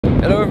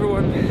Hello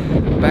everyone,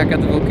 back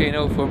at the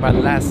volcano for my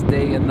last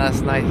day and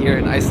last night here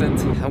in Iceland.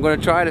 I'm gonna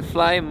try to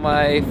fly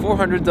my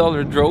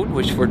 $400 drone,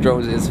 which for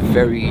drones is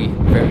very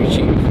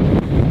cheap,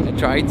 and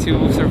try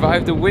to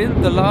survive the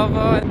wind, the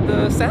lava and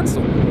the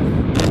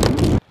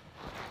sandstorm.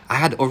 I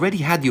had already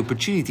had the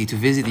opportunity to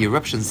visit the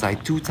eruption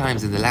site 2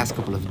 times in the last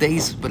couple of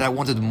days, but I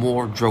wanted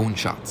more drone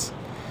shots.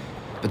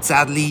 But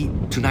sadly,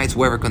 tonight's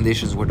weather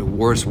conditions were the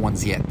worst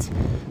ones yet.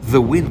 The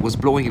wind was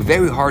blowing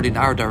very hard in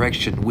our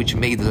direction, which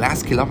made the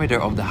last kilometer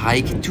of the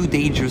hike too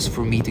dangerous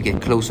for me to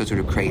get closer to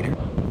the crater.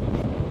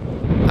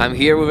 I'm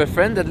here with a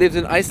friend that lives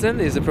in Iceland.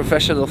 He's a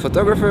professional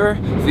photographer,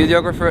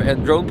 videographer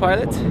and drone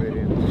pilot.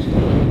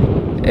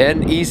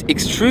 And he's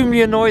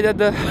extremely annoyed at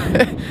the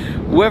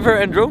weather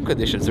and drone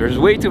conditions. There's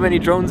way too many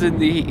drones in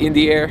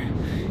the air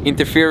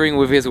interfering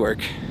with his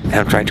work. And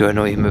I'm trying to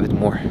annoy him a bit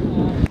more.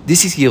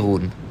 This is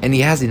Jeroen, and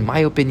he has, in my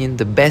opinion,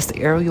 the best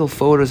aerial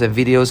photos and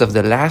videos of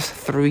the last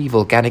 3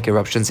 volcanic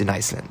eruptions in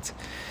Iceland.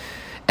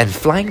 And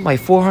flying my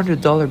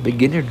 $400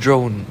 beginner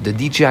drone, the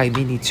DJI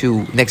MINI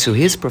 2, next to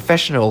his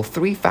professional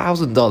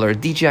 $3,000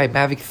 DJI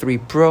Mavic 3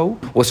 Pro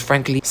was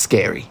frankly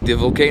scary. The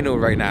volcano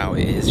right now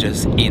is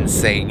just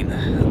insane.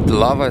 The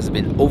lava has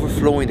been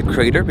overflowing the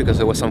crater because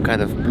there was some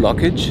kind of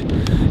blockage.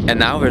 And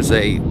now there's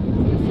a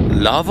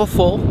lava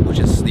fall, which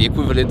is the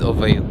equivalent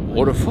of a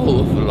waterfall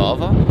of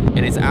lava,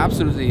 and it's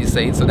absolutely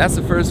insane. So that's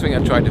the first thing I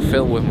tried to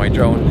film with my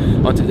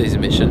drone on today's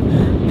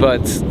mission,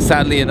 but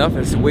sadly enough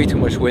there's way too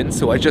much wind,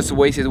 so I just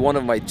wasted one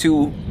of my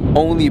 2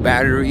 only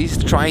batteries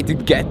trying to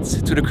get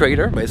to the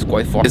crater. But it's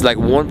quite far. It's like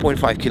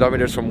 1.5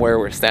 kilometers from where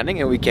we're standing,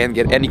 and we can't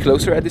get any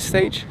closer at this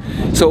stage,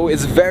 so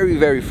it's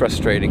very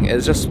frustrating.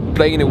 It's just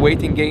playing a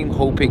waiting game,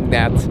 hoping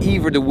that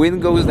either the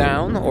wind goes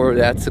down or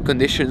that the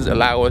conditions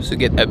allow us to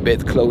get a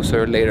bit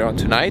closer later on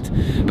tonight.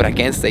 But I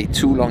can't stay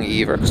too long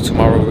either, because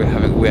tomorrow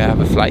we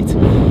have a flight.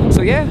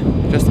 So yeah,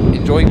 just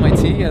enjoying my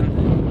tea,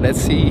 and let's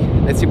see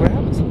what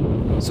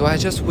happens. So I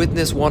just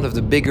witnessed one of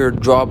the bigger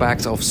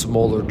drawbacks of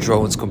smaller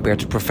drones compared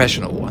to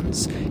professional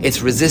ones.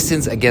 Its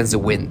resistance against the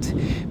wind.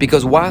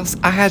 Because whilst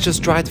I had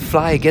just tried to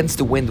fly against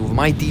the wind with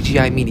my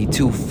DJI MINI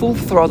 2 full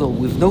throttle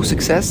with no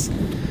success,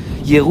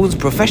 Jeroen's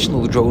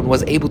professional drone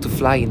was able to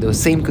fly in those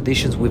same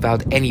conditions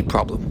without any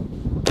problem.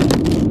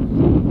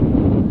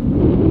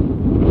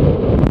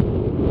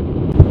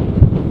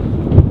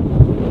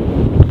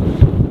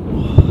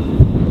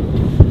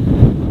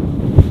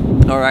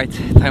 Alright,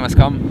 time has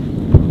come.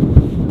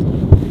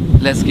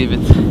 Let's give it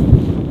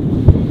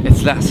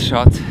its last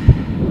shot.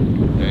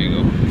 There you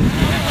go.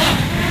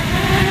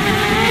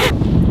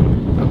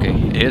 Okay,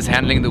 it is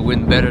handling the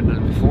wind better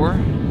than before.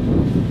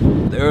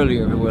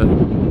 Earlier there were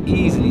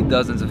easily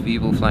dozens of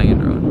people flying a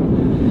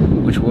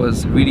drone, which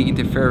was really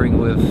interfering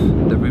with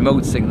the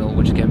remote signal,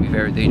 which can be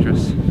very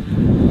dangerous.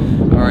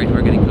 Alright,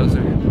 we're getting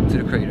closer to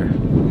the crater.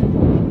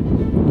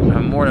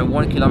 I'm more than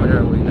 1 kilometer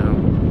away now.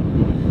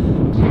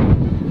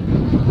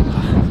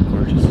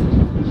 Gorgeous.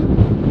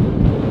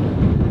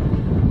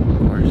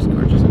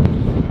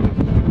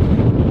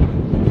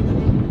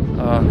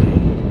 Okay.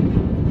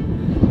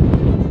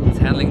 It's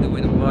handling the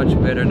wind much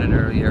better than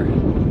earlier.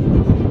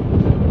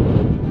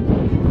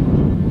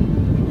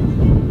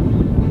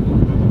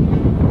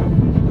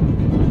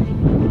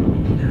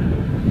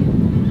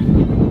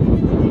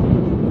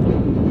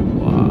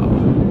 Wow.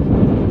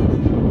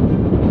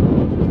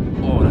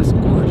 Oh, that's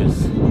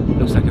gorgeous.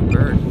 Looks like a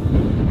bird.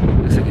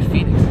 Looks like a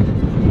phoenix.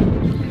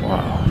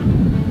 Wow.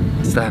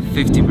 Still have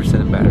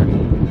 50% battery,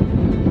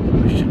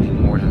 which should be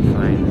more than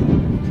fine.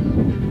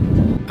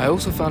 I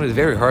also found it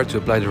very hard to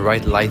apply the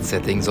right light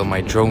settings on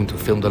my drone to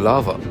film the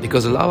lava,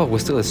 because the lava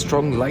was still a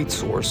strong light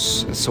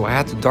source, so I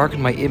had to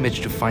darken my image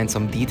to find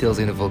some details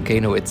in the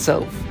volcano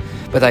itself.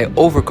 But I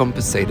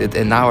overcompensated,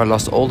 and now I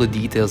lost all the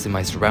details in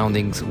my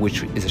surroundings,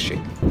 which is a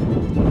shame.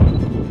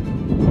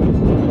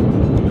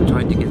 I'm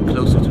trying to get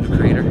closer to the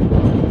crater,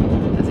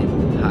 as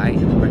in high.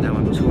 Right now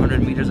I'm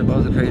 200 meters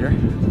above the crater,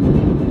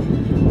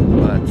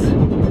 but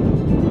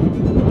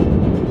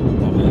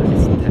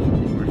it's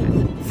definitely worth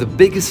it. The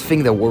biggest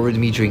thing that worried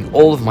me during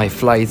all of my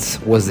flights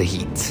was the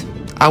heat.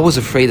 I was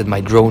afraid that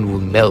my drone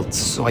would melt,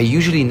 so I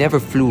usually never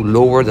flew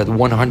lower than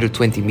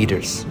 120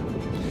 meters.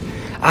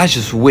 I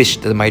just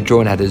wished that my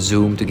drone had a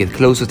zoom to get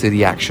closer to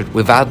the action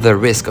without the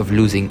risk of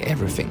losing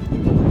everything.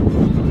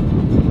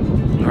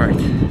 Alright,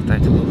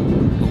 time to go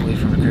away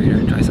from the crater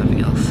and try something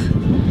else.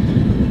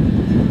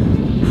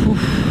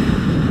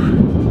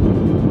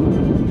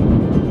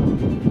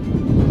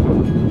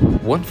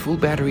 One full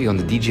battery on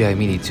the DJI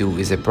MINI 2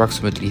 is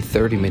approximately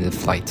 30-minute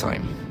flight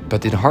time.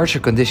 But in harsher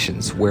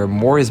conditions, where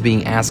more is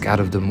being asked out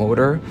of the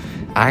motor,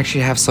 I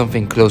actually have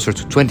something closer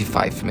to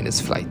 25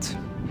 minutes flight.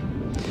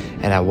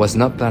 And I was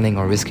not planning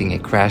on risking a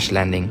crash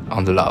landing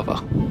on the lava.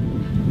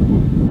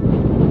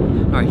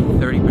 Alright,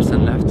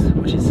 30% left,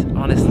 which is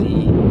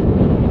honestly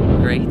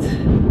great.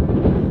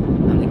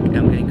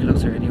 I'm getting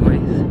closer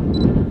anyways.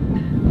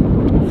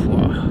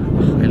 Wow,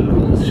 I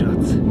love those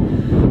shots.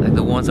 Like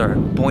the ones are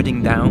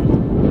pointing down,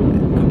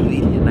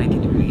 completely at 90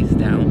 degrees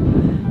down,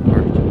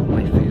 are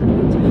my favorite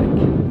ones, I think.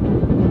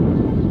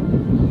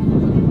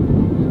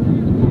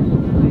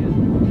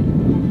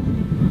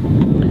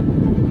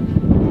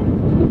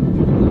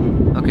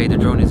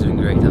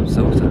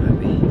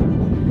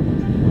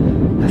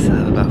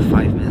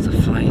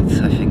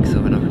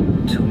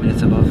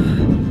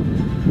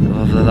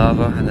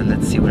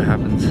 Let's see what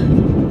happens.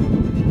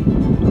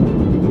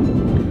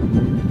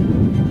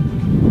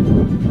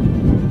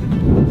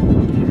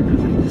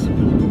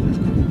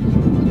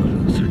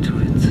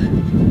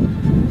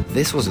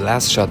 This was the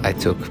last shot I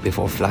took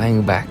before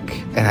flying back,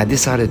 and I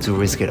decided to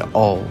risk it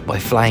all by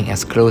flying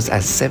as close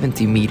as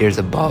 70 meters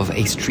above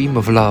a stream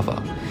of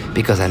lava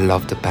because I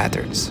love the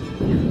patterns.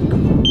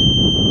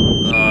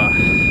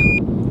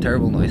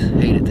 Terrible noise.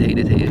 Hate it, hate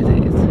it, hate it,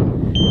 hate it.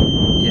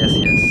 Yes,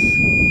 yes.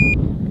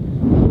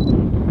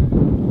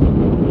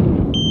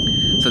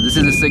 So this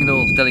is a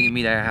signal telling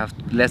me that I have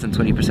less than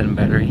 20%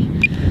 battery,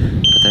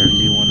 but I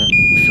really want to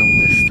film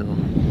this still.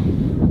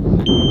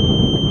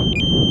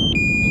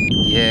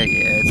 Yeah,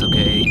 it's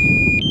okay.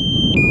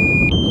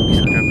 Don't be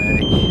so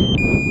dramatic.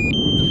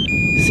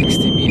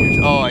 60 meters.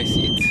 Oh, I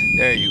see it.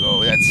 There you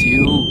go. That's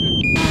you.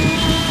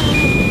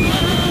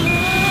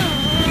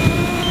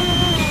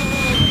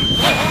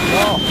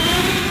 Oh.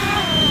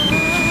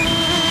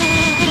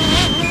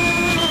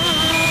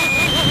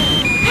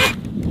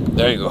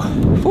 There you go.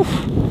 Whew.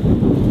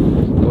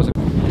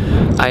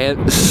 I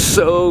am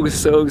so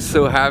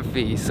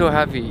happy, so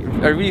happy.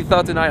 I really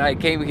thought tonight I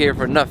came here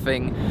for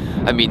nothing.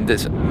 I mean,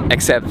 this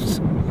except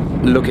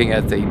looking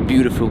at a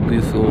beautiful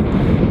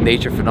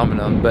nature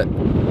phenomenon, but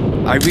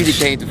I really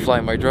came to fly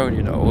my drone,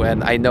 you know,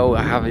 and I know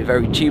I have a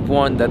very cheap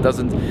one that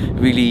doesn't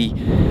really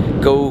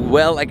go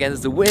well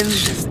against the wind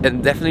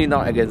and definitely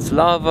not against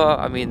lava.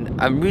 I mean,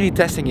 I'm really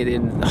testing it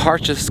in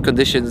harshest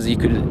conditions you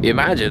could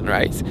imagine,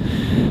 right?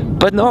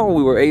 But no,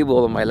 we were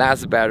able on my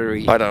last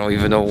battery. I don't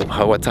even know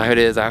what time it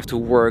is. I have to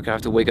work, I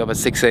have to wake up at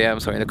 6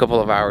 AM, so in a couple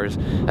of hours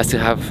I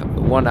still have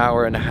 1.5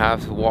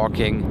 hours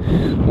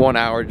walking, 1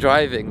 hour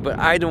driving. But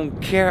I don't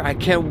care, I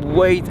can't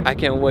wait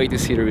to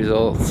see the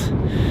results.